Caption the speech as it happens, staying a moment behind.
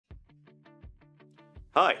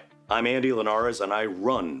Hi, I'm Andy Linares and I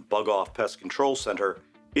run Bug Off Pest Control Center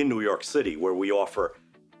in New York City, where we offer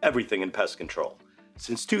everything in pest control.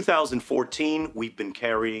 Since 2014, we've been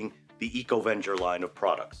carrying the EcoVenger line of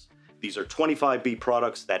products. These are 25B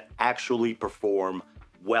products that actually perform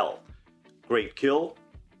well. Great kill,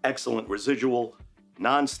 excellent residual,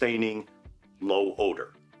 non-staining, low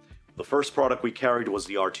odor. The first product we carried was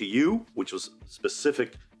the RTU, which was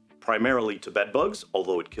specific primarily to bed bugs,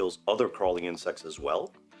 although it kills other crawling insects as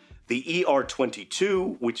well. The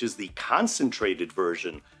ER22, which is the concentrated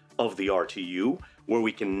version of the RTU, where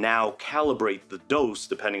we can now calibrate the dose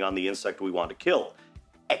depending on the insect we want to kill.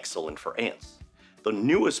 Excellent for ants. The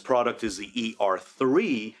newest product is the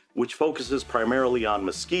ER3, which focuses primarily on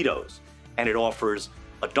mosquitoes, and it offers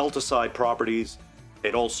adulticide properties.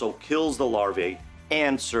 It also kills the larvae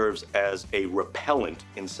and serves as a repellent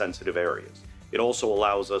in sensitive areas. It also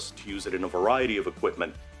allows us to use it in a variety of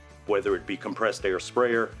equipment, whether it be compressed air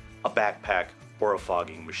sprayer, a backpack, or a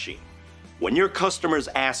fogging machine. When your customers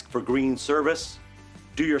ask for green service,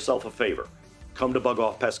 do yourself a favor. Come to Bug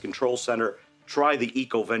Off Pest Control Center, try the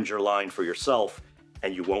EcoVenger line for yourself,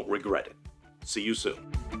 and you won't regret it. See you soon.